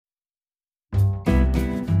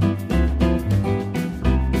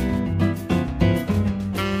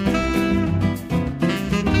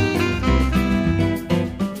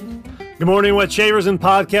Good morning, wet shavers and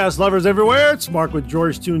podcast lovers everywhere. It's Mark with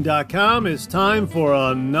GeorgeToon.com. It's time for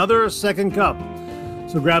another second cup.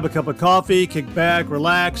 So grab a cup of coffee, kick back,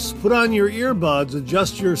 relax, put on your earbuds,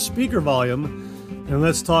 adjust your speaker volume, and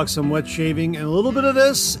let's talk some wet shaving and a little bit of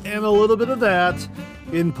this and a little bit of that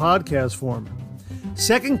in podcast form.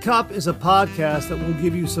 Second Cup is a podcast that will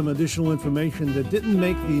give you some additional information that didn't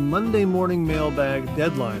make the Monday morning mailbag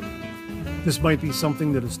deadline. This might be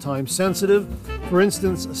something that is time sensitive. For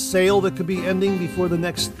instance, a sale that could be ending before the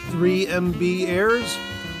next 3MB airs,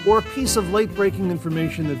 or a piece of late-breaking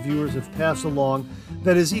information that viewers have passed along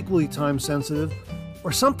that is equally time sensitive,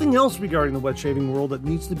 or something else regarding the wet shaving world that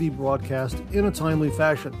needs to be broadcast in a timely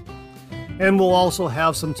fashion. And we'll also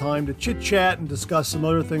have some time to chit-chat and discuss some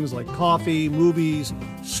other things like coffee, movies,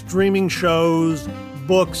 streaming shows,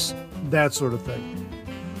 books, that sort of thing.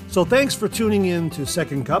 So thanks for tuning in to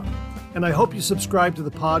Second Cup. And I hope you subscribe to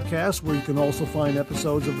the podcast, where you can also find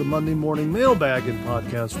episodes of the Monday Morning Mailbag in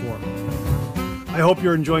podcast form. I hope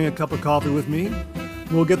you're enjoying a cup of coffee with me.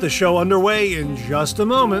 We'll get the show underway in just a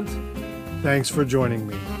moment. Thanks for joining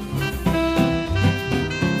me.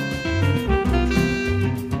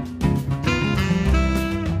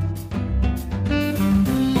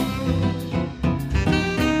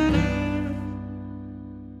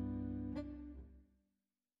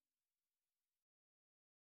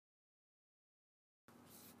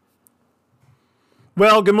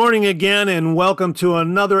 Well, good morning again, and welcome to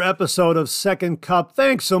another episode of Second Cup.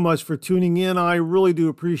 Thanks so much for tuning in. I really do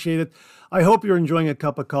appreciate it. I hope you're enjoying a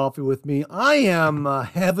cup of coffee with me. I am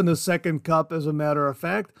having a second cup, as a matter of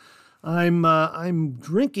fact. I'm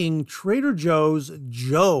drinking Trader Joe's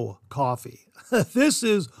Joe coffee. This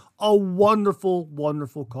is a wonderful,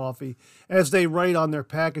 wonderful coffee, as they write on their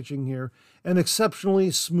packaging here. An exceptionally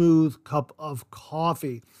smooth cup of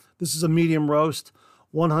coffee. This is a medium roast.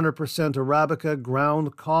 100% Arabica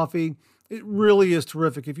ground coffee. It really is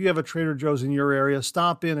terrific. If you have a Trader Joe's in your area,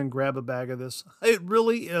 stop in and grab a bag of this. It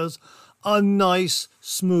really is a nice,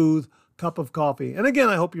 smooth cup of coffee. And again,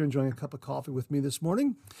 I hope you're enjoying a cup of coffee with me this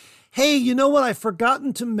morning. Hey, you know what I've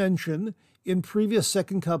forgotten to mention in previous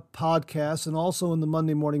Second Cup podcasts and also in the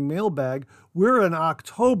Monday Morning Mailbag? We're in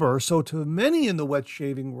October, so to many in the wet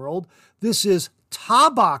shaving world, this is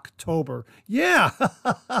Taboktober. Yeah,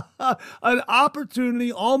 an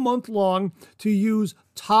opportunity all month long to use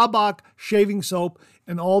Tabak shaving soap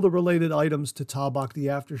and all the related items to Tabak, the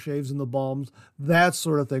aftershaves and the balms, that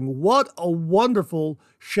sort of thing. What a wonderful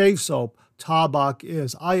shave soap Tabak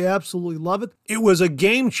is. I absolutely love it. It was a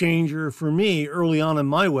game changer for me early on in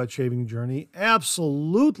my wet shaving journey.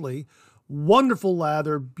 Absolutely. Wonderful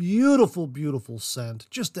lather, beautiful, beautiful scent.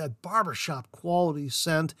 Just that barbershop quality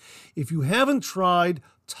scent. If you haven't tried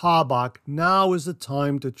Tabak, now is the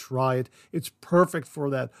time to try it. It's perfect for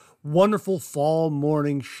that wonderful fall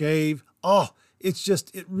morning shave. Oh,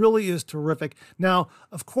 it really is terrific. Now,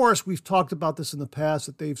 of course, we've talked about this in the past,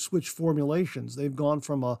 that they've switched formulations. They've gone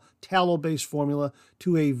from a tallow-based formula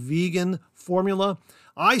to a vegan formula.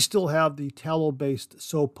 I still have the tallow-based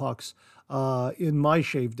soap pucks in my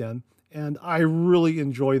shave den, and I really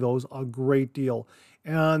enjoy those a great deal.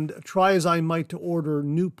 And try as I might to order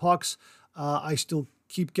new pucks, I still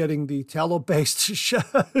keep getting the tallow-based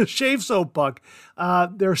shave soap puck.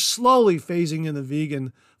 They're slowly phasing in the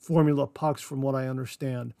vegan formula pucks, from what I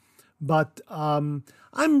understand. But I'm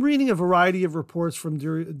reading a variety of reports from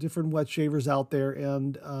different wet shavers out there,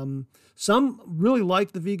 and some really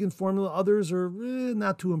like the vegan formula. Others are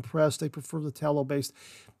not too impressed. They prefer the tallow-based.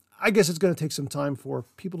 I guess it's going to take some time for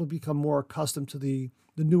people to become more accustomed to the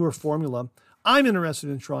newer formula. I'm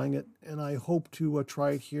interested in trying it, and I hope to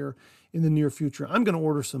try it here in the near future. I'm going to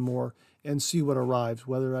order some more and see what arrives,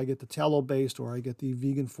 whether I get the tallow-based or I get the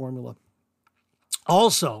vegan formula.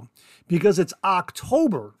 Also, because it's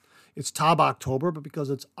October, it's Taboktober, but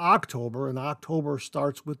because it's October, and October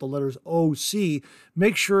starts with the letters OC,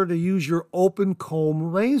 make sure to use your open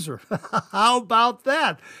comb razor. How about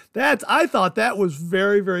that? I thought that was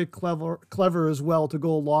very, very clever as well, to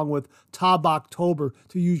go along with Taboktober,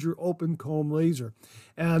 to use your open comb razor.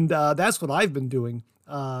 And that's what I've been doing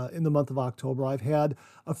in the month of October. I've had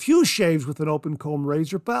a few shaves with an open comb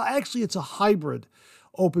razor, but actually it's a hybrid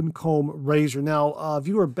open comb razor. Now,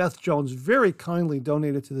 viewer Beth Jones very kindly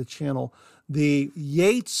donated to the channel the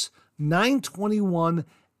Yates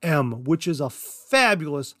 921M, which is a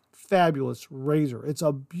fabulous, fabulous razor. It's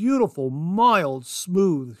a beautiful, mild,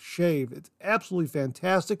 smooth shave. It's absolutely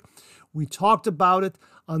fantastic. We talked about it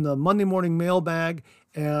on the Monday Morning Mailbag,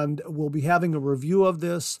 and we'll be having a review of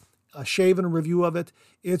this, a shave and a review of it.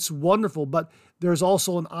 It's wonderful, but there's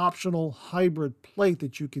also an optional hybrid plate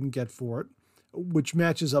that you can get for it. which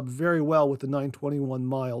matches up very well with the 921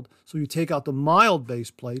 mild. So you take out the mild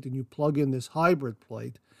base plate and you plug in this hybrid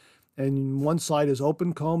plate. And one side is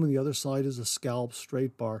open comb and the other side is a scalp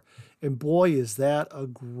straight bar. And boy, is that a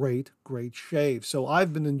great, great shave. So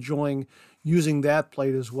I've been enjoying using that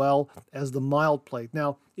plate as well as the mild plate.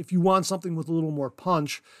 Now, if you want something with a little more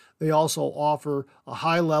punch, they also offer a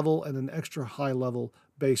high level and an extra high level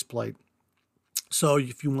base plate. So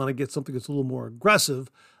if you want to get something that's a little more aggressive,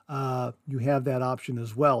 you have that option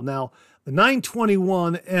as well. Now, the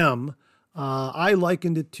 921M, I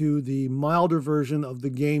likened it to the milder version of the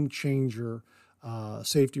Game Changer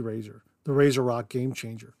safety razor, the RazoRock Game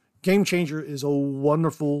Changer. Game Changer is a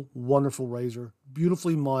wonderful, wonderful razor,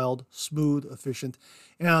 beautifully mild, smooth, efficient,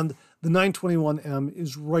 and the 921M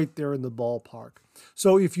is right there in the ballpark.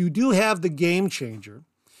 So if you do have the Game Changer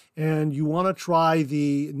and you want to try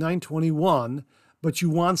the 921, but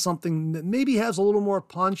you want something that maybe has a little more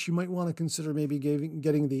punch, you might want to consider maybe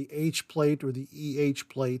getting the H plate or the EH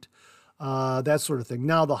plate. That sort of thing.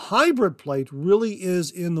 Now, the hybrid plate really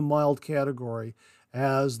is in the mild category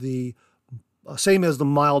as the same as the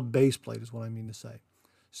mild base plate is what I mean to say.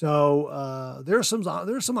 So there's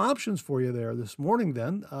some options for you there this morning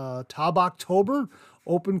then. Top October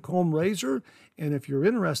open comb razor. And if you're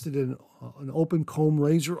interested in an open comb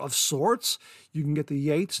razor of sorts, you can get the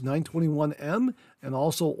Yates 921M and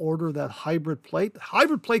also order that hybrid plate. The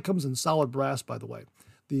hybrid plate comes in solid brass, by the way.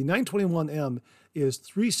 The 921M is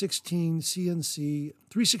 316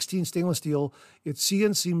 stainless steel. It's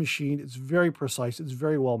CNC machined. It's very precise. It's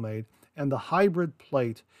very well made. And the hybrid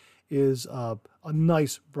plate is a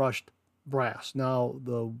nice brushed brass. Now,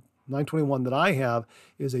 the 921 that I have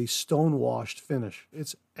is a stone washed finish.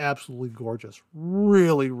 It's absolutely gorgeous.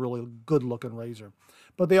 Really, really good looking razor.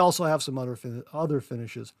 But they also have some other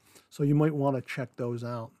finishes. So you might want to check those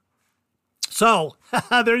out. So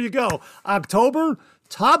there you go. October,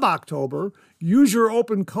 Top October, use your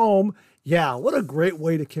open comb. Yeah, what a great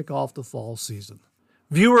way to kick off the fall season.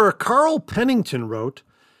 Viewer Carl Pennington wrote,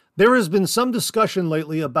 there has been some discussion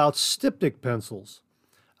lately about styptic pencils.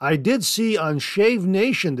 I did see on Shave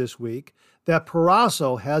Nation this week that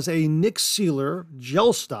Proraso has a Nick Sealer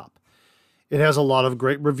gel stop. It has a lot of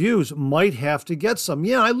great reviews. Might have to get some.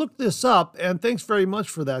 Yeah, I looked this up, and thanks very much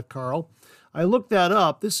for that, Carl. I looked that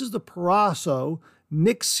up. This is the Proraso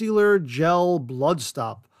Nick Sealer Gel Blood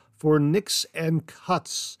Stop for nicks and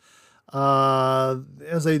cuts.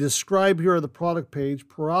 As I describe here on the product page,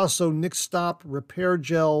 Proraso Nick Stop Repair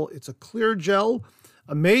Gel. It's a clear gel.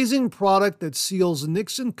 Amazing product that seals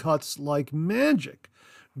nicks and cuts like magic.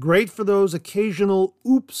 Great for those occasional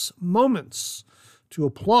oops moments. To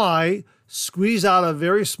apply, squeeze out a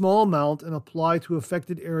very small amount and apply to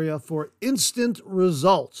affected area for instant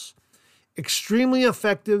results. Extremely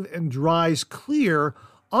effective and dries clear,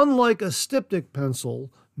 unlike a styptic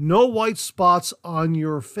pencil. No white spots on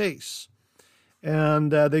your face.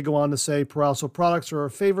 And they go on to say, Proraso products are a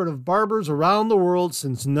favorite of barbers around the world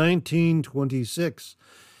since 1926.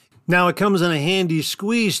 Now, it comes in a handy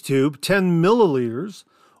squeeze tube, 10 milliliters,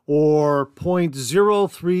 or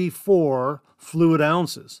 0.034 fluid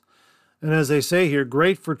ounces. And as they say here,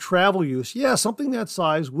 great for travel use. Yeah, something that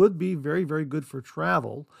size would be very, very good for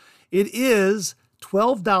travel. It is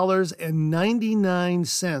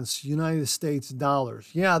 $12.99 United States dollars.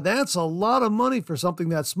 Yeah, that's a lot of money for something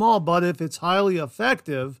that small, but if it's highly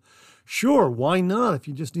effective, sure, why not? If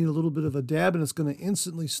you just need a little bit of a dab and it's going to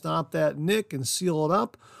instantly stop that nick and seal it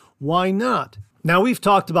up, why not? Now, we've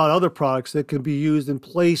talked about other products that can be used in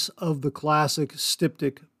place of the classic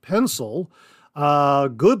styptic pencil.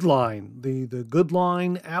 Goodline, the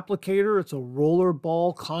Goodline applicator, it's a roller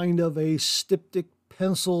ball kind of a styptic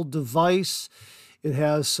pencil device. It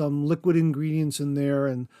has some liquid ingredients in there,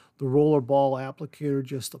 and the roller ball applicator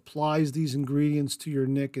just applies these ingredients to your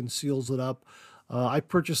nick and seals it up. I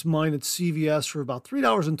purchased mine at CVS for about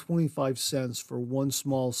 $3.25 for one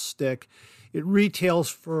small stick. It retails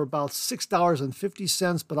for about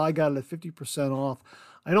 $6.50, but I got it at 50% off.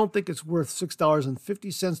 I don't think it's worth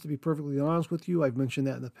 $6.50, to be perfectly honest with you. I've mentioned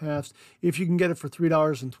that in the past. If you can get it for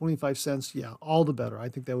 $3.25, yeah, all the better. I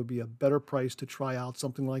think that would be a better price to try out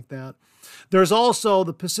something like that. There's also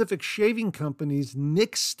the Pacific Shaving Company's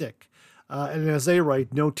Nick Stick. And as they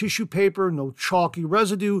write, no tissue paper, no chalky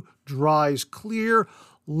residue, dries clear.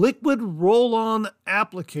 Liquid roll-on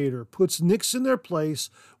applicator puts nicks in their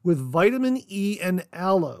place with vitamin E and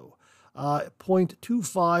aloe.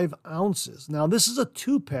 0.25 ounces. Now, this is a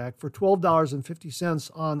 2-pack for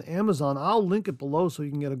 $12.50 on Amazon. I'll link it below so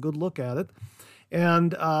you can get a good look at it.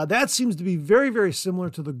 And that seems to be very, very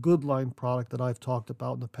similar to the Goodline product that I've talked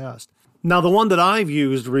about in the past. Now, the one that I've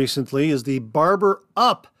used recently is the Barber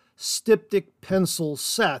Up styptic pencil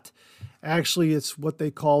set. Actually, it's what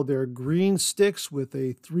they call their green sticks with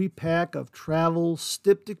a 3-pack of travel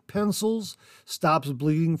styptic pencils. Stops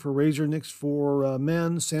bleeding for razor nicks for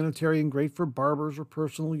men, sanitary and great for barbers or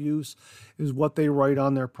personal use is what they write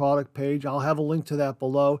on their product page. I'll have a link to that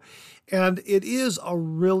below. And it is a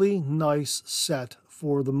really nice set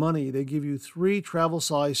for the money. They give you 3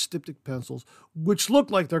 travel-size styptic pencils, which look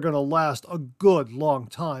like they're going to last a good long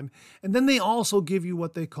time. And then they also give you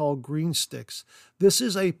what they call green sticks. This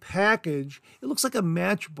is a package. It looks like a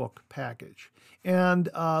matchbook package. And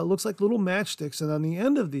it looks like little matchsticks. And on the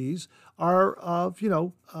end of these are,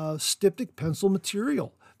 styptic pencil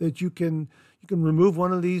material that you can remove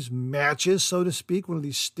one of these matches, so to speak, one of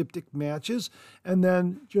these styptic matches, and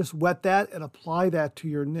then just wet that and apply that to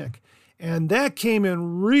your nick. And that came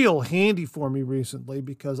in real handy for me recently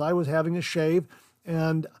because I was having a shave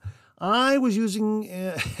and I was using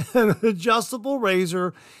an adjustable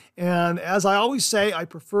razor. And as I always say, I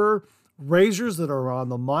prefer razors that are on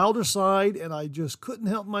the milder side, and I just couldn't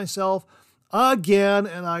help myself again.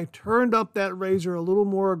 And I turned up that razor a little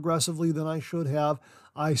more aggressively than I should have.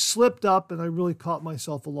 I slipped up and I really caught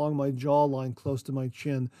myself along my jawline close to my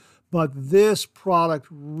chin. But this product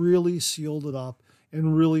really sealed it up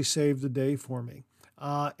and really saved the day for me.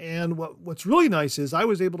 And what's really nice is I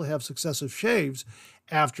was able to have successive shaves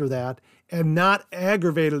after that and not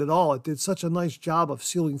aggravated at all. It did such a nice job of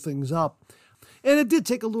sealing things up. And it did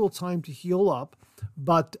take a little time to heal up.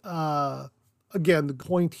 But again, the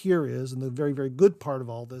point here is, and the very, very good part of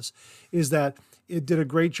all this, is that it did a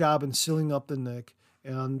great job in sealing up the nick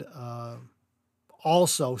and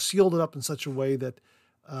also sealed it up in such a way that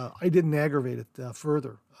I didn't aggravate it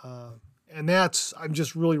further. And I'm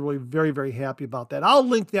just really, really very, very happy about that. I'll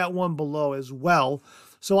link that one below as well.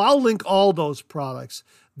 So I'll link all those products.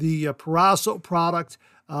 The Proraso product,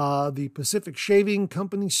 the Pacific Shaving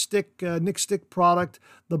Company Nick Stick product,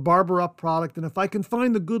 the Barber Up product. And if I can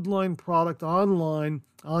find the Good Line product online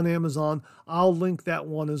on Amazon, I'll link that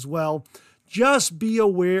one as well. Just be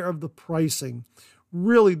aware of the pricing.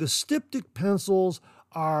 Really, the styptic pencils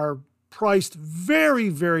are priced very,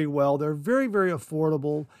 very well. They're very, very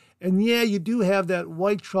affordable. And yeah, you do have that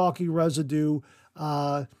white chalky residue,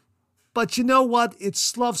 but you know what? It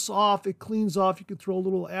sloughs off, it cleans off. You can throw a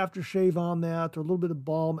little aftershave on that or a little bit of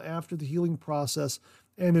balm after the healing process,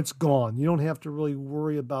 and it's gone. You don't have to really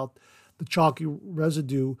worry about the chalky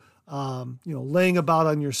residue, laying about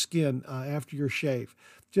on your skin after your shave.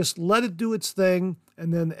 Just let it do its thing,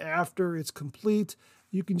 and then after it's complete,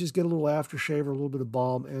 you can just get a little aftershave or a little bit of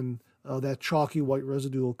balm, and that chalky white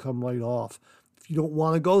residue will come right off. If you don't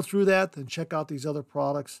want to go through that, then check out these other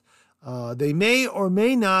products. They may or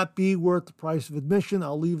may not be worth the price of admission.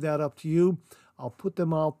 I'll leave that up to you. I'll put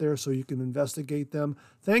them out there so you can investigate them.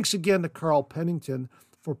 Thanks again to Carl Pennington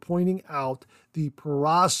for pointing out the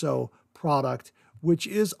Proraso product, which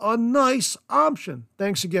is a nice option.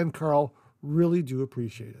 Thanks again, Carl. Really do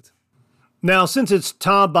appreciate it. Now, since it's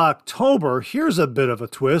Taboctober, here's a bit of a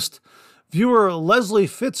twist. Viewer Leslie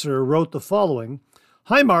Fitzer wrote the following.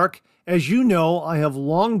 Hi, Mark. As you know, I have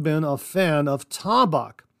long been a fan of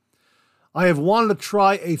Taboc. I have wanted to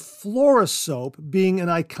try a Flora soap, being an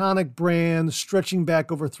iconic brand stretching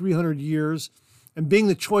back over 300 years and being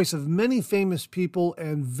the choice of many famous people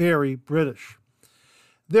and very British.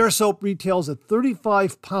 Their soap retails at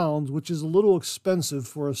 £35, which is a little expensive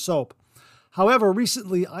for a soap. However,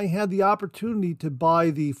 recently I had the opportunity to buy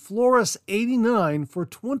the Floris 89 for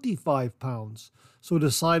 £25, so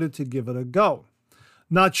decided to give it a go.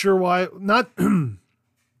 Not sure why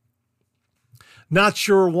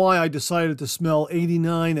I decided to smell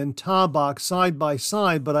 89 and Taboc side by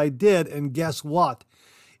side, but I did, and guess what?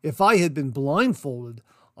 If I had been blindfolded,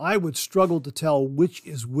 I would struggle to tell which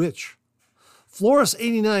is which. Floris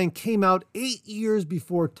 89 came out 8 years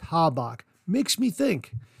before Taboc. Makes me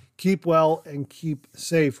think. Keep well and keep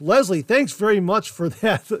safe. Leslie, thanks very much for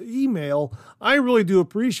that email. I really do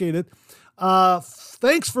appreciate it.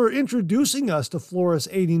 Thanks for introducing us to Floris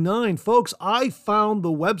 89. Folks, I found the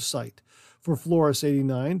website for Floris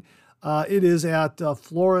 89. It is at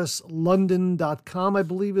florislondon.com, I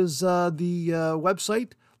believe is the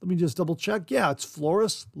website. Let me just double check. Yeah, it's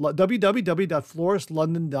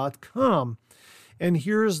www.florislondon.com. And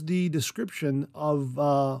here's the description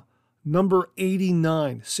of number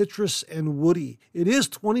 89, Citrus and Woody. It is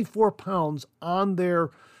 24 pounds on their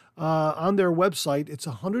website. It's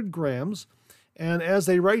 100 grams. And as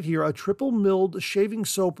they write here, a triple milled shaving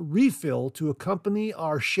soap refill to accompany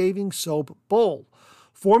our shaving soap bowl.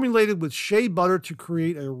 Formulated with shea butter to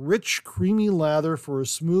create a rich, creamy lather for a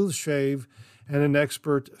smooth shave and an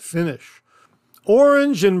expert finish.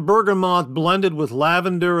 Orange and bergamot blended with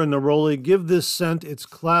lavender and neroli give this scent its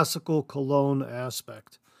classical cologne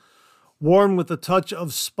aspect. Warm with a touch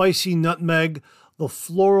of spicy nutmeg, the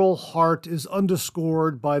floral heart is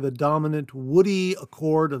underscored by the dominant woody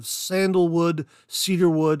accord of sandalwood,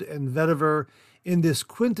 cedarwood, and vetiver in this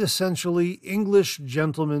quintessentially English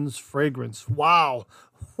gentleman's fragrance. Wow.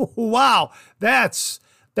 Wow. That's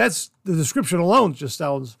the description alone just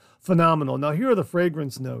sounds phenomenal. Now, here are the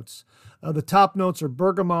fragrance notes. The top notes are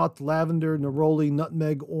bergamot, lavender, neroli,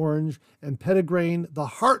 nutmeg, orange, and petitgrain. The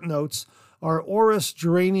heart notes are orris,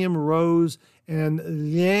 geranium, rose, and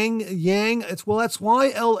yang. That's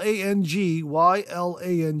Y-L-A-N-G.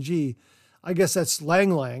 I guess that's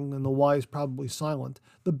lang lang, and the Y is probably silent.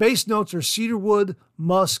 The base notes are cedarwood,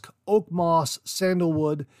 musk, oak moss,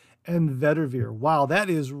 sandalwood, and vetiver. Wow, that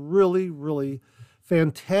is really, really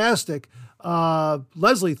fantastic.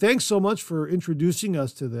 Leslie, thanks so much for introducing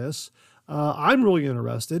us to this. I'm really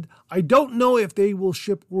interested. I don't know if they will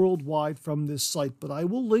ship worldwide from this site, but I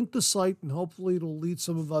will link the site, and hopefully it'll lead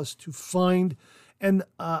some of us to find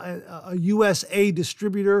a USA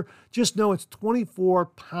distributor. Just know it's 24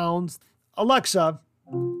 pounds. Alexa,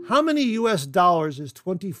 how many US dollars is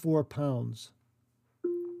 24 pounds?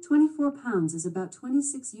 24 pounds is about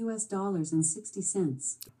 26 US dollars and 60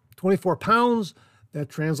 cents. 24 pounds, that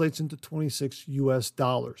translates into 26 US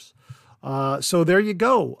dollars. So there you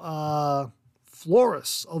go.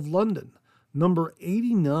 Floris of London, number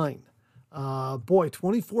 89.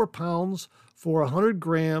 24 pounds for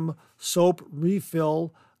 100-gram soap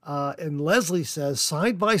refill. And Leslie says,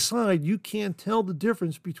 side by side, you can't tell the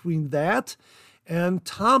difference between that and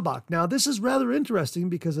Tabac. Now, this is rather interesting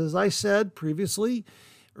because, as I said previously,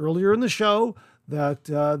 earlier in the show, that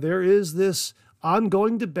there is this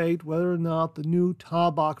ongoing debate whether or not the new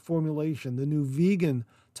Tabac formulation, the new vegan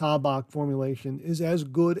Tabac formulation, is as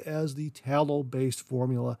good as the tallow-based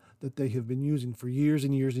formula that they have been using for years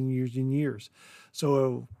and years and years and years.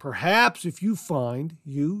 So perhaps if you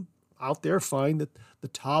out there find that the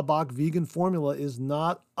Tabac vegan formula is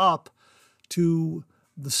not up to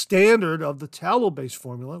the standard of the tallow-based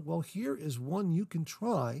formula, well, here is one you can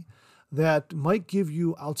try that might give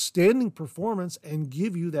you outstanding performance and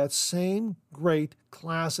give you that same great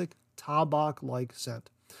classic Tabac-like scent.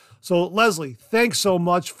 So, Leslie, thanks so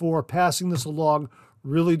much for passing this along.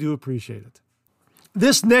 Really do appreciate it.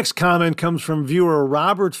 This next comment comes from viewer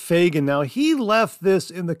Robert Fagan. Now, he left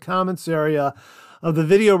this in the comments area of the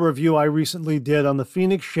video review I recently did on the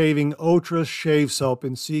Phoenix Shaving Ultra Shave Soap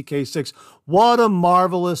in CK6. What a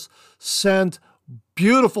marvelous scent.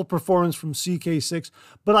 Beautiful performance from CK6.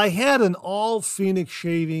 But I had an all Phoenix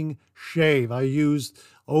Shaving shave. I used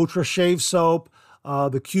Ultra Shave Soap,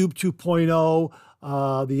 the Cube 2.0,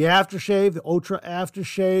 the aftershave, the Ultra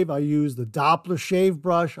Aftershave. I used the Doppler shave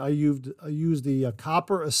brush. I used the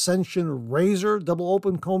Copper Ascension razor, double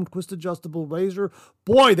open comb twist adjustable razor.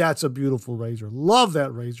 Boy, that's a beautiful razor. Love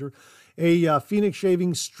that razor. A Phoenix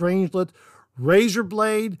Shaving Strangelet razor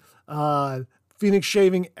blade, Phoenix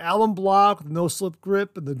Shaving alum block, no slip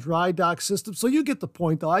grip, and the dry dock system. So you get the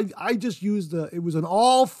point, though. I just used it was an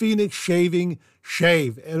all Phoenix Shaving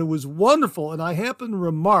shave, and it was wonderful. And I happen to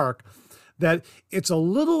remark that it's a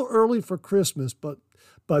little early for Christmas, but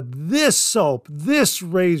this soap, this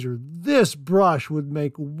razor, this brush would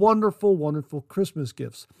make wonderful, wonderful Christmas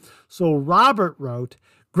gifts. So Robert wrote,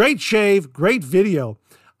 great shave, great video.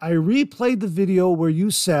 I replayed the video where you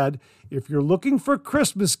said, if you're looking for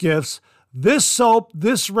Christmas gifts, this soap,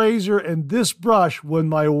 this razor, and this brush when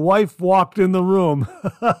my wife walked in the room.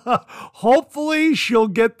 Hopefully she'll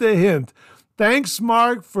get the hint. Thanks,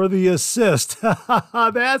 Mark, for the assist.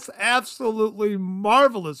 That's absolutely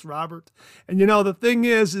marvelous, Robert. And the thing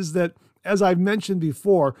is that, as I've mentioned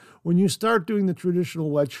before, when you start doing the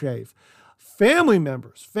traditional wet shave, family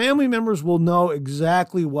members will know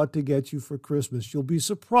exactly what to get you for Christmas. You'll be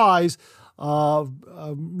surprised,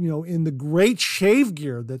 in the great shave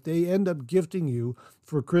gear that they end up gifting you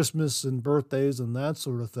for Christmas and birthdays and that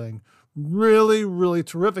sort of thing. Really, really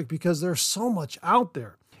terrific because there's so much out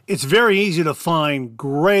there. It's very easy to find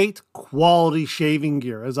great quality shaving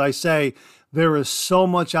gear. As I say, there is so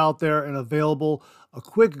much out there and available. A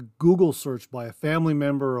quick Google search by a family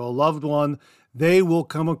member or a loved one, they will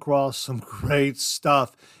come across some great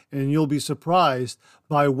stuff, and you'll be surprised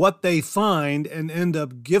by what they find and end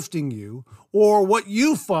up gifting you, or what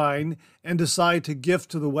you find and decide to gift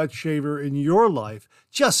to the wet shaver in your life.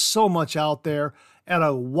 Just so much out there at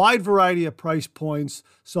a wide variety of price points,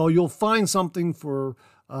 so you'll find something for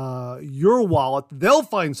your wallet. They'll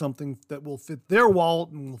find something that will fit their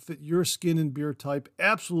wallet and will fit your skin and beard type.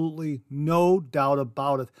 Absolutely no doubt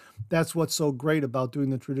about it. That's what's so great about doing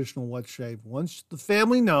the traditional wet shave. Once the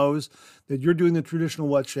family knows that you're doing the traditional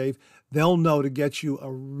wet shave, they'll know to get you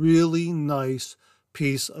a really nice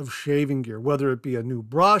piece of shaving gear, whether it be a new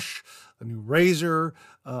brush, a new razor,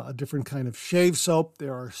 a different kind of shave soap.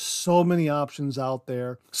 There are so many options out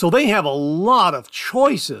there. So they have a lot of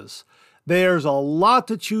choices. There's a lot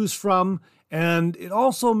to choose from, and it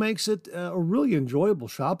also makes it a really enjoyable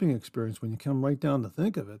shopping experience when you come right down to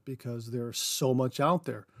think of it, because there's so much out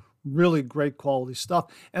there. Really great quality stuff,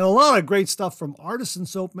 and a lot of great stuff from artisan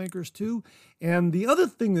soap makers too. And the other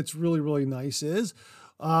thing that's really, really nice is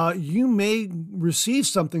you may receive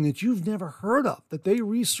something that you've never heard of, that they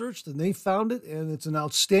researched and they found it, and it's an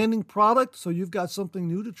outstanding product, so you've got something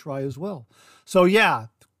new to try as well. So yeah,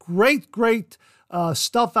 great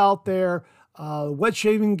stuff out there. Wet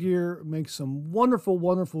shaving gear makes some wonderful,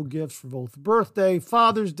 wonderful gifts for both birthday,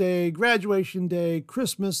 Father's Day, graduation day,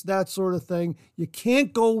 Christmas, that sort of thing. You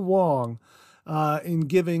can't go wrong in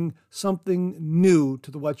giving something new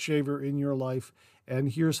to the wet shaver in your life.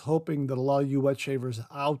 And here's hoping that a lot of you wet shavers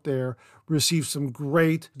out there receive some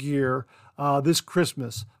great gear this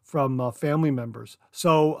Christmas from family members.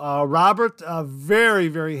 So, Robert, very,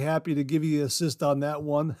 very happy to give you the assist on that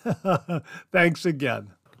one. Thanks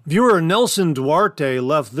again. Viewer Nelson Duarte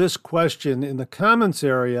left this question in the comments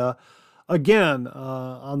area, again,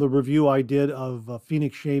 on the review I did of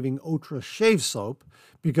Phoenix Shaving Ultra Shave Soap,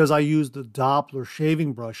 because I used the Doppler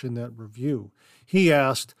shaving brush in that review. He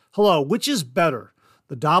asked, hello, which is better,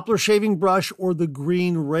 the Doppler shaving brush or the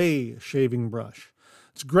Green Ray shaving brush?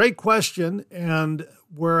 It's a great question, and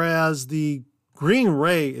whereas the Green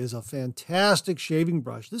Ray is a fantastic shaving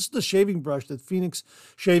brush. This is the shaving brush that Phoenix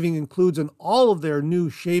Shaving includes in all of their new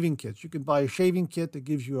shaving kits. You can buy a shaving kit that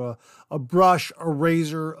gives you a brush, a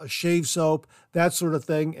razor, a shave soap, that sort of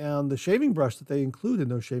thing. And the shaving brush that they include in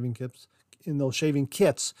those shaving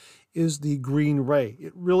kits, is the Green Ray.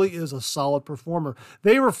 It really is a solid performer.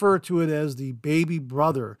 They refer to it as the baby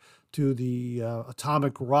brother to the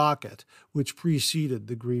Atomic Rocket, which preceded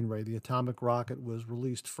the Green Ray. The Atomic Rocket was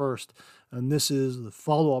released first, and this is the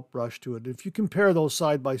follow-up brush to it. If you compare those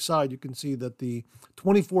side by side, you can see that the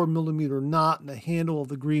 24 millimeter knot and the handle of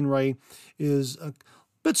the Green Ray is a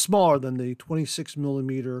bit smaller than the 26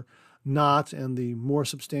 millimeter knot and the more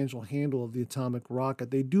substantial handle of the Atomic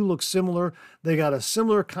Rocket. They do look similar. They got a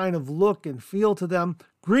similar kind of look and feel to them.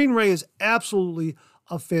 Green Ray is absolutely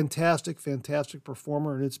a fantastic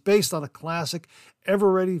performer, and it's based on a classic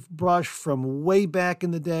Ever-Ready brush from way back in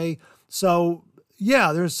the day. So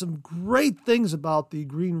yeah, there's some great things about the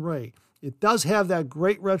Green Ray. It does have that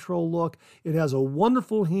great retro look. It has a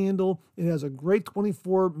wonderful handle. It has a great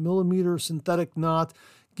 24 millimeter synthetic knot.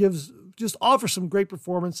 Just offers some great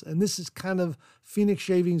performance, and this is kind of Phoenix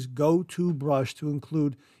Shaving's go-to brush to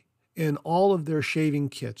include in all of their shaving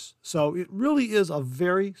kits. So it really is a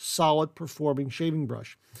very solid performing shaving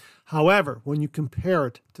brush. However, when you compare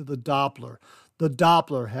it to the Doppler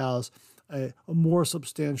has a more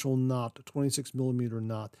substantial knot, a 26 millimeter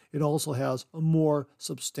knot. It also has a more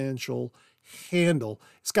substantial handle.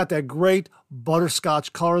 It's got that great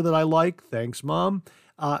butterscotch color that I like. Thanks, Mom.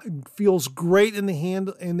 It feels great in the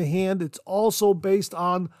hand. It's also based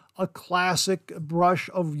on a classic brush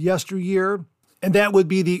of yesteryear, and that would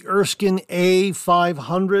be the Erskine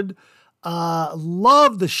A500.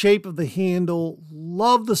 Love the shape of the handle,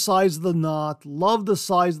 love the size of the knot, love the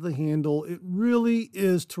size of the handle. It really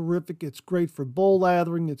is terrific. It's great for bowl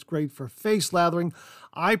lathering. It's great for face lathering.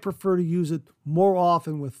 I prefer to use it more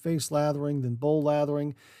often with face lathering than bowl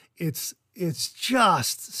lathering. It's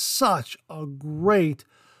just such a great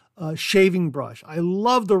shaving brush. I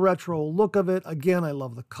love the retro look of it. Again, I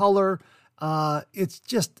love the color. It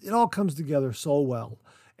all comes together so well.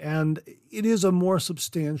 And it is a more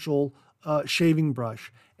substantial shaving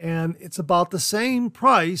brush. And it's about the same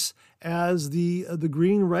price as the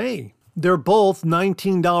Green Ray. They're both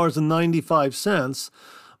 $19.95,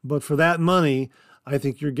 but for that money, I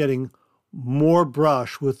think you're getting more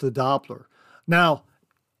brush with the Doppler. Now,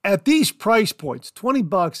 at these price points,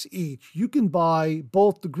 $20 each, you can buy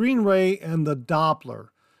both the Green Ray and the Doppler.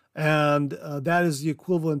 And that is the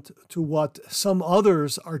equivalent to what some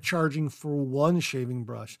others are charging for one shaving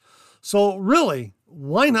brush. So really,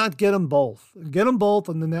 why not get them both? Get them both,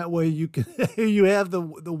 and then that way you can you have the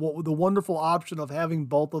wonderful option of having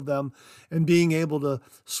both of them and being able to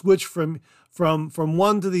switch from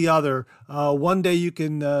one to the other. One day you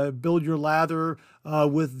can build your lather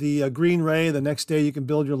with the Green Ray. The next day you can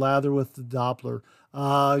build your lather with the Doppler.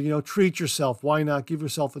 Treat yourself. Why not give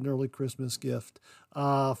yourself an early Christmas gift?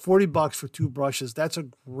 $40 for 2 brushes. That's a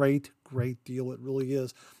great, great deal. It really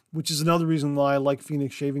is, which is another reason why I like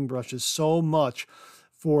Phoenix shaving brushes so much.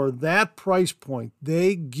 For that price point,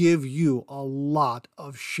 they give you a lot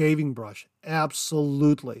of shaving brush.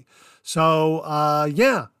 Absolutely. So,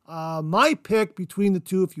 my pick between the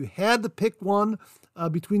two, if you had to pick one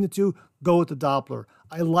between the two, go with the Doppler.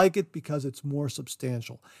 I like it because it's more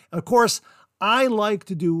substantial. And of course, I like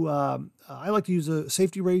to use a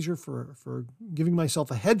safety razor for giving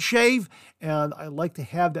myself a head shave, and I like to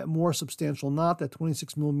have that more substantial knot, that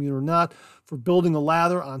 26 millimeter knot, for building a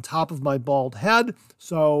lather on top of my bald head.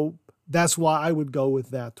 So that's why I would go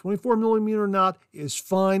with that. 24 millimeter knot is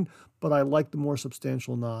fine, but I like the more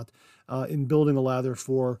substantial knot in building a lather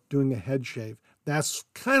for doing a head shave. That's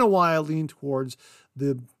kind of why I lean towards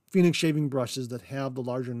the Phoenix shaving brushes that have the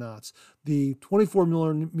larger knots. The 24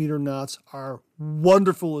 millimeter knots are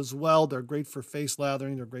wonderful as well. They're great for face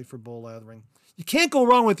lathering. They're great for bowl lathering. You can't go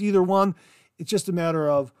wrong with either one. It's just a matter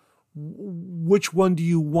of which one do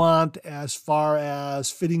you want as far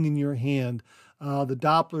as fitting in your hand. The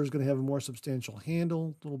Doppler is going to have a more substantial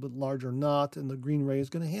handle, a little bit larger knot, and the Green Ray is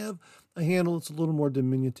going to have a handle that's a little more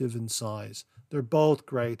diminutive in size. They're both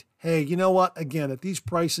great. Hey, you know what? Again, at these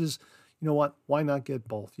prices, you know what? Why not get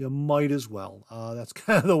both? You might as well. That's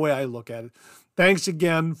kind of the way I look at it. Thanks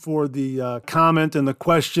again for the comment and the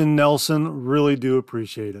question, Nelson. Really do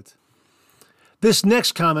appreciate it. This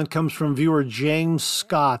next comment comes from viewer James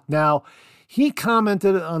Scott. Now, he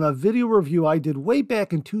commented on a video review I did way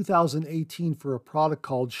back in 2018 for a product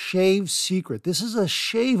called Shave Secret. This is a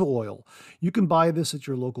shave oil. You can buy this at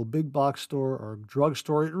your local big box store or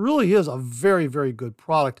drugstore. It really is a very, very good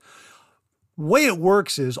product. The way it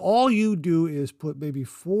works is all you do is put maybe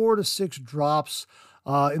 4 to 6 drops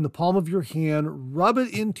in the palm of your hand, rub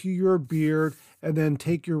it into your beard, and then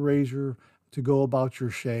take your razor to go about your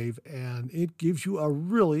shave. And it gives you a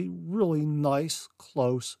really, really nice,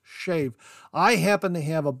 close shave. I happen to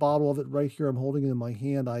have a bottle of it right here. I'm holding it in my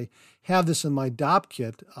hand. I have this in my DOP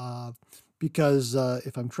kit because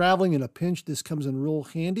if I'm traveling in a pinch, this comes in real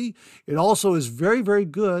handy. It also is very, very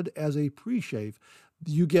good as a pre-shave.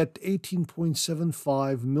 You get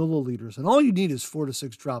 18.75 milliliters, and all you need is 4 to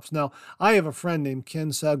 6 drops. Now, I have a friend named Ken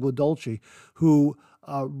Sagladolci who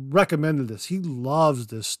recommended this. He loves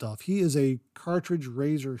this stuff. He is a cartridge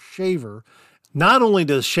razor shaver. Not only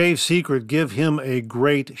does Shave Secret give him a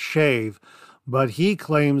great shave, but he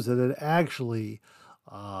claims that it actually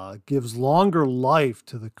gives longer life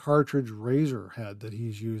to the cartridge razor head that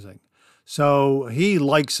he's using. So he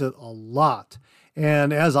likes it a lot.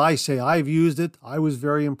 And as I say, I've used it. I was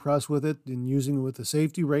very impressed with it in using it with the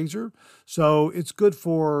safety razor. So it's good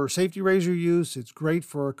for safety razor use. It's great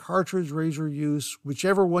for cartridge razor use,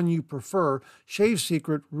 whichever one you prefer. Shave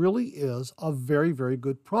Secret really is a very, very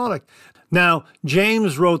good product. Now,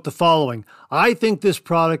 James wrote the following: I think this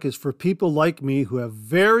product is for people like me who have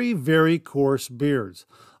very, very coarse beards.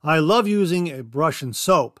 I love using a brush and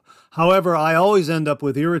soap. However, I always end up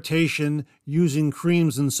with irritation using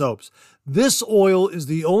creams and soaps. This oil is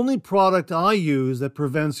the only product I use that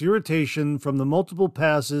prevents irritation from the multiple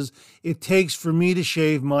passes it takes for me to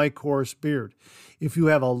shave my coarse beard. If you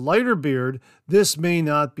have a lighter beard, this may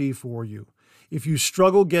not be for you. If you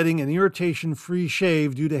struggle getting an irritation-free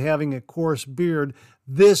shave due to having a coarse beard,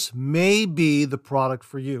 this may be the product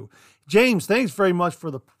for you. James, thanks very much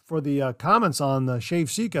for the comments on the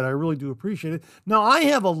Shave Secret. I really do appreciate it. Now, I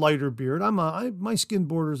have a lighter beard. My skin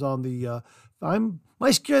borders on the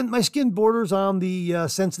my skin borders on the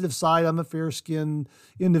sensitive side. I'm a fair-skinned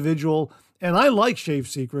individual, and I like Shave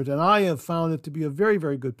Secret, and I have found it to be a very,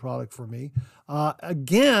 very good product for me.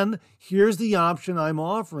 Again, here's the option I'm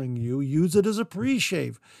offering you. Use it as a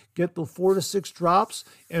pre-shave. Get the 4 to 6 drops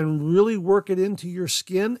and really work it into your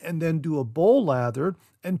skin, and then do a bowl lather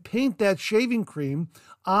and paint that shaving cream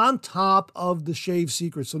on top of the Shave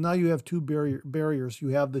Secret. So now you have two barriers. You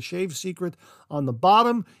have the Shave Secret on the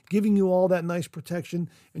bottom, giving you all that nice protection,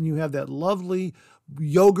 and you have that lovely,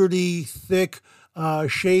 yogurty, thick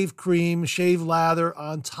shave cream, shave lather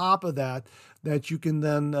on top of that you can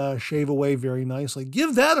then shave away very nicely.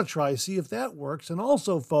 Give that a try. See if that works. And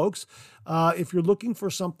also, folks, if you're looking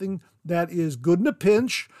for something that is good in a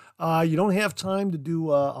pinch, you don't have time to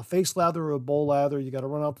do a face lather or a bowl lather, you got to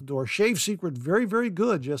run out the door. Shave Secret, very, very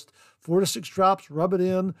good. Just 4 to 6 drops, rub it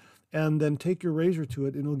in, and then take your razor to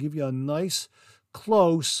it, and it'll give you a nice,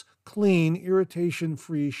 close, clean,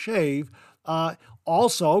 irritation-free shave.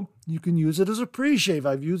 Also, you can use it as a pre-shave.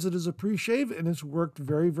 I've used it as a pre-shave, and it's worked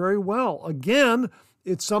very, very well. Again,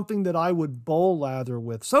 it's something that I would bowl lather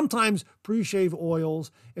with. Sometimes pre-shave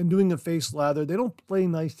oils and doing a face lather, they don't play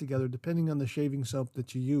nice together depending on the shaving soap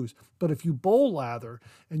that you use. But if you bowl lather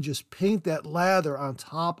and just paint that lather on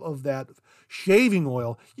top of that shaving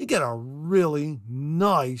oil, you get a really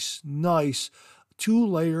nice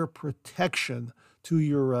 2-layer protection to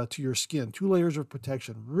your skin. 2 layers of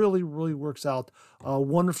protection really works out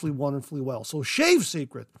wonderfully well. So Shave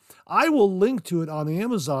Secret, I will link to it on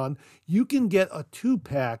Amazon. You can get a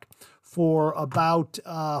 2-pack for about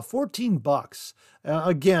 $14.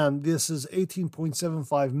 Again, this is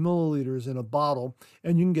 18.75 milliliters in a bottle,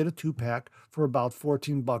 and you can get a 2-pack for about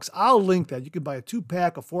 $14. I'll link that. You can buy a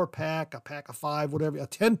 2-pack, a 4-pack, a pack of 5, whatever, a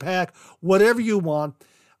 10-pack, whatever you want.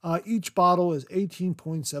 Each bottle is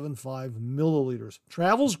 18.75 milliliters.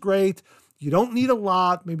 Travel's great. You don't need a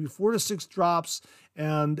lot, maybe 4 to 6 drops,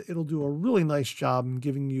 and it'll do a really nice job in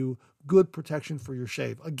giving you good protection for your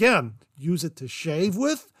shave. Again, use it to shave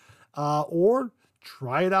with, or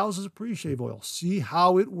try it out as a pre-shave oil. See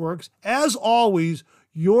how it works. As always,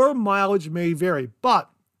 your mileage may vary, but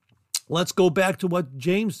let's go back to what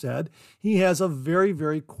James said. He has a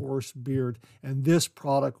very coarse beard, and this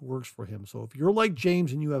product works for him. So if you're like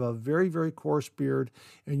James and you have a very coarse beard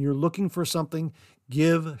and you're looking for something,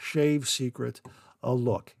 give Shave Secret a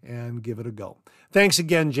look and give it a go. Thanks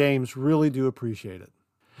again, James. Really do appreciate it.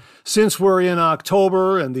 Since we're in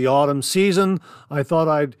October and the autumn season, I thought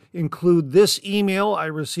I'd include this email I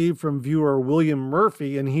received from viewer William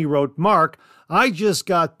Murphy, and he wrote, Mark, I just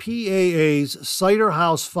got PAA's Cider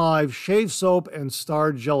House 5 shave soap and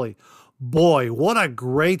star jelly. Boy, what a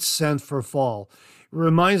great scent for fall. It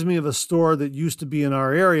reminds me of a store that used to be in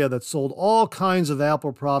our area that sold all kinds of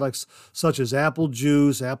apple products such as apple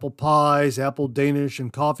juice, apple pies, apple Danish,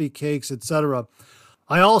 and coffee cakes, etc.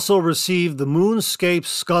 I also received the Moonscape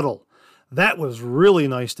Scuttle. That was really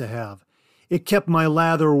nice to have. It kept my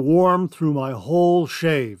lather warm through my whole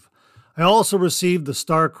shave. I also received the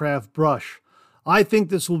StarCraft brush. I think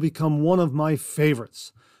this will become one of my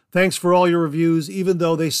favorites. Thanks for all your reviews, even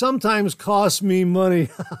though they sometimes cost me money.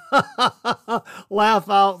 Laugh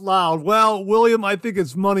out loud. Well, William, I think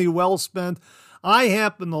it's money well spent. I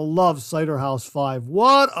happen to love Cider House 5.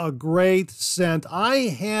 What a great scent. I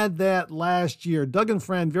had that last year. Doug and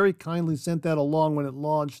Fran very kindly sent that along when it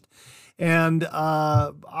launched. And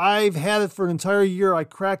I've had it for an entire year. I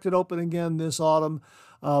cracked it open again this autumn.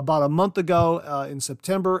 About a month ago in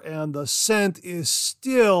September, and the scent is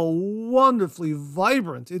still wonderfully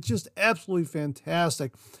vibrant. It's just absolutely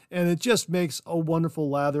fantastic, and it just makes a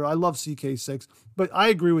wonderful lather. I love CK6, but I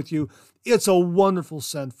agree with you. It's a wonderful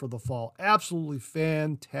scent for the fall. Absolutely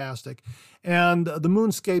fantastic. And the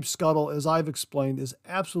Moonscape Scuttle, as I've explained, is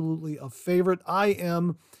absolutely a favorite. I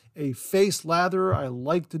am a face latherer. I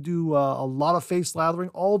like to do a lot of face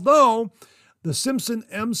lathering, although the Simpson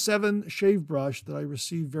M7 shave brush that I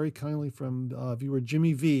received very kindly from viewer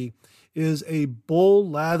Jimmy V is a bowl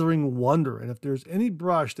lathering wonder. And if there's any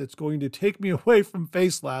brush that's going to take me away from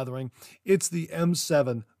face lathering, it's the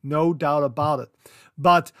M7, no doubt about it.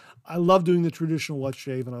 But I love doing the traditional wet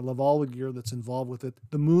shave, and I love all the gear that's involved with it.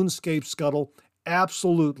 The Moonscape Scuttle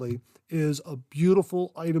absolutely is a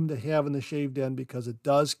beautiful item to have in the shave den because it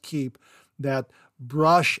does keep that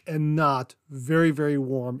brush and knot very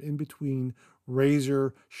warm in between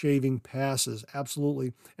razor shaving passes.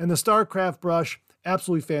 Absolutely. And the StarCraft brush,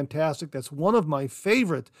 absolutely fantastic. That's one of my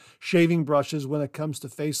favorite shaving brushes when it comes to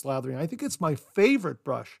face lathering. I think it's my favorite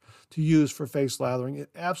brush to use for face lathering. It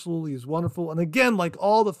absolutely is wonderful. And again, like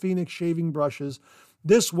all the Phoenix shaving brushes,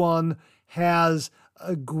 this one has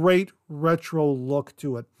a great retro look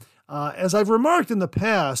to it. As I've remarked in the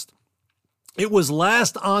past, it was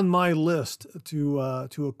last on my list to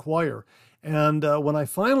acquire. And when I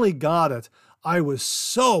finally got it, I was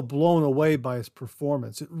so blown away by its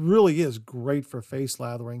performance. It really is great for face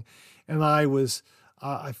lathering. And I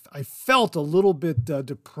felt a little bit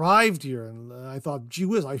deprived here. And I thought, gee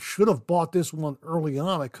whiz, I should have bought this one early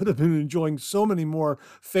on. I could have been enjoying so many more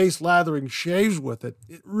face lathering shaves with it.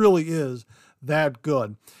 It really is that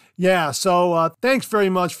good. Yeah, so thanks very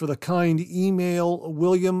much for the kind email,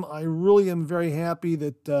 William. I really am very happy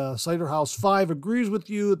that Cider House 5 agrees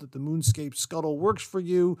with you, that the Moonscape Scuttle works for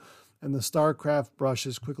you, and the StarCraft brush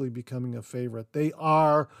is quickly becoming a favorite. They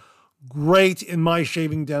are great in my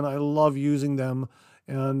shaving den. I love using them,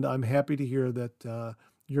 and I'm happy to hear that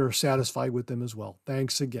you're satisfied with them as well.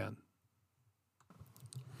 Thanks again.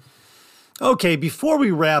 Okay, before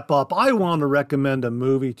we wrap up, I want to recommend a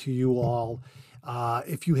movie to you all.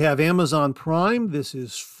 If you have Amazon Prime, this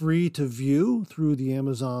is free to view through the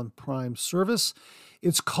Amazon Prime service.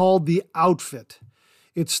 It's called The Outfit.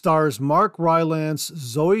 It stars Mark Rylance,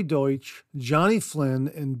 Zoe Deutsch, Johnny Flynn,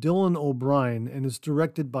 and Dylan O'Brien, and is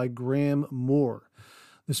directed by Graham Moore.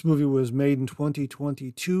 This movie was made in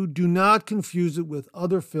 2022. Do not confuse it with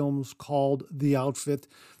other films called The Outfit.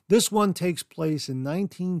 This one takes place in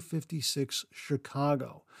 1956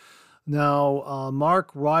 Chicago. Now,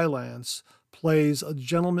 Mark Rylance plays a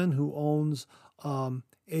gentleman who owns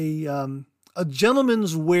a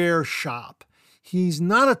gentleman's wear shop. He's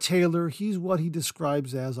not a tailor. He's what he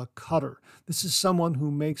describes as a cutter. This is someone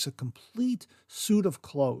who makes a complete suit of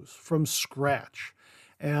clothes from scratch.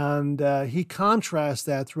 And he contrasts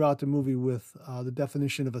that throughout the movie with the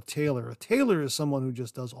definition of a tailor. A tailor is someone who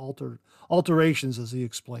just does alterations, as he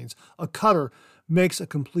explains. A cutter makes a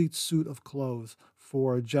complete suit of clothes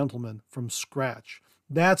for a gentleman from scratch.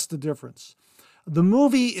 That's the difference. The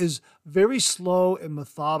movie is very slow and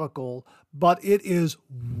methodical, but it is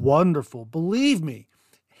wonderful. Believe me,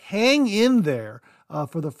 hang in there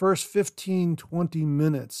for the first 15, 20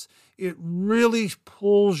 minutes. It really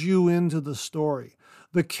pulls you into the story.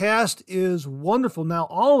 The cast is wonderful. Now,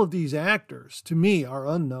 all of these actors, to me, are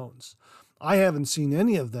unknowns. I haven't seen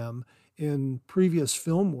any of them in previous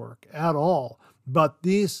film work at all. But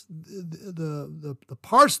the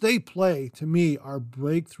parts they play, to me, are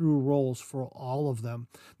breakthrough roles for all of them.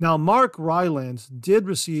 Now, Mark Rylance did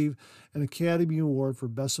receive an Academy Award for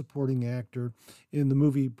Best Supporting Actor in the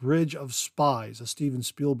movie Bridge of Spies, a Steven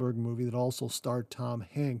Spielberg movie that also starred Tom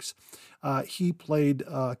Hanks. He played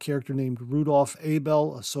a character named Rudolph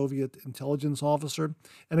Abel, a Soviet intelligence officer.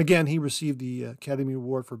 And again, he received the Academy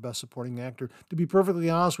Award for Best Supporting Actor. To be perfectly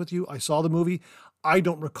honest with you, I saw the movie. I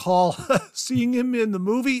don't recall seeing him in the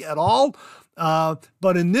movie at all.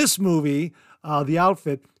 But in this movie, The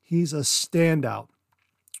Outfit, he's a standout.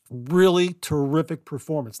 Really terrific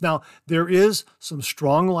performance. Now, there is some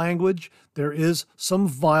strong language. There is some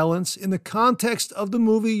violence. In the context of the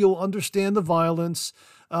movie, you'll understand the violence.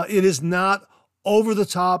 It is not over the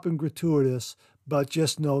top and gratuitous, but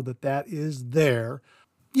just know that that is there.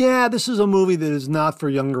 Yeah, this is a movie that is not for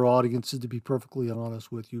younger audiences, to be perfectly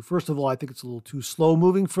honest with you. First of all, I think it's a little too slow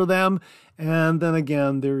moving for them. And then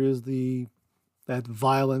again, there is that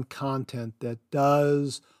violent content that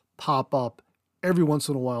does pop up every once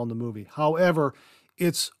in a while in the movie. However,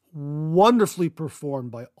 it's wonderfully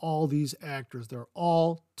performed by all these actors. They're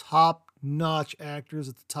all top-notch actors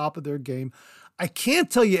at the top of their game. I can't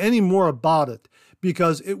tell you any more about it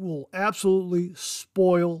because it will absolutely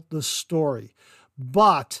spoil the story.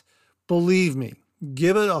 But believe me,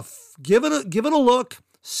 give it a look.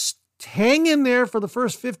 Hang in there for the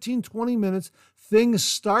first 15, 20 minutes. Things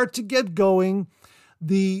start to get going.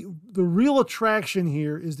 The real attraction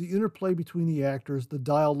here is the interplay between the actors, the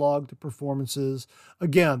dialogue, the performances.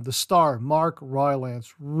 Again, the star, Mark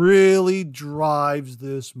Rylance, really drives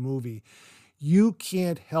this movie. You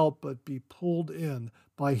can't help but be pulled in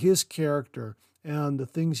by his character and the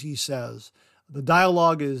things he says. The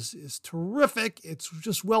dialogue is terrific. It's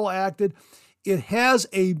just well acted. It has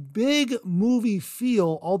a big movie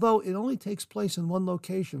feel, although it only takes place in one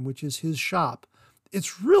location, which is his shop.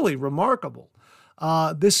 It's really remarkable.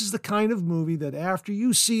 This is the kind of movie that after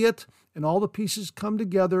you see it and all the pieces come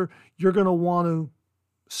together, you're going to want to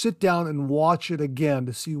sit down and watch it again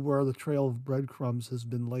to see where the trail of breadcrumbs has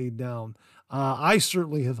been laid down. I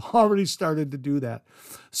certainly have already started to do that.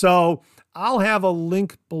 So I'll have a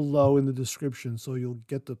link below in the description so you'll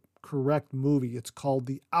get the correct movie. It's called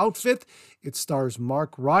The Outfit. It stars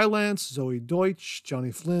Mark Rylance, Zoe Deutsch,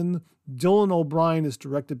 Johnny Flynn. Dylan O'Brien is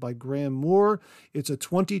directed by Graham Moore. It's a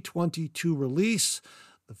 2022 release.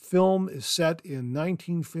 The film is set in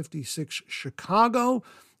 1956 Chicago.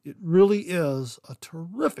 It really is a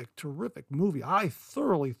terrific, terrific movie. I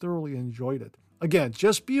thoroughly, thoroughly enjoyed it. Again,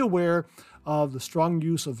 just be aware of the strong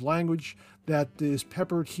use of language that is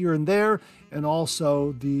peppered here and there, and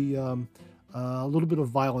also the a little bit of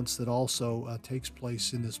violence that also takes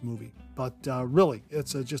place in this movie. But really,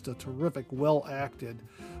 it's just a terrific, well-acted,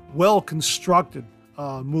 well-constructed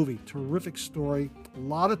movie. Terrific story. A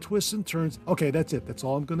lot of twists and turns. Okay, that's it. That's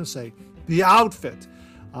all I'm going to say. The Outfit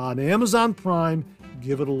on Amazon Prime.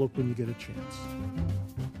 Give it a look when you get a chance.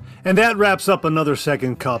 And that wraps up another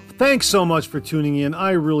Second Cup. Thanks so much for tuning in.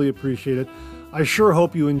 I really appreciate it. I sure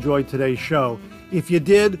hope you enjoyed today's show. If you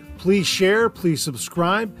did, please share, please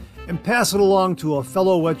subscribe, and pass it along to a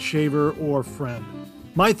fellow wet shaver or friend.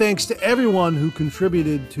 My thanks to everyone who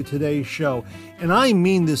contributed to today's show, and I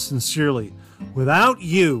mean this sincerely. Without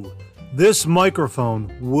you, this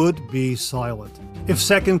microphone would be silent. If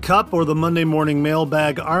Second Cup or the Monday Morning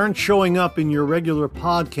Mailbag aren't showing up in your regular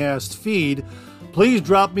podcast feed, please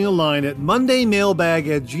drop me a line at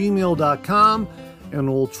mondaymailbag@gmail.com,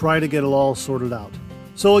 and we'll try to get it all sorted out.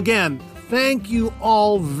 So again, thank you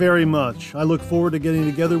all very much. I look forward to getting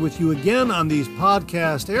together with you again on these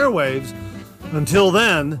podcast airwaves. Until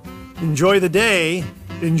then, enjoy the day,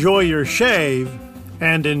 enjoy your shave,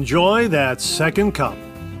 and enjoy that second cup.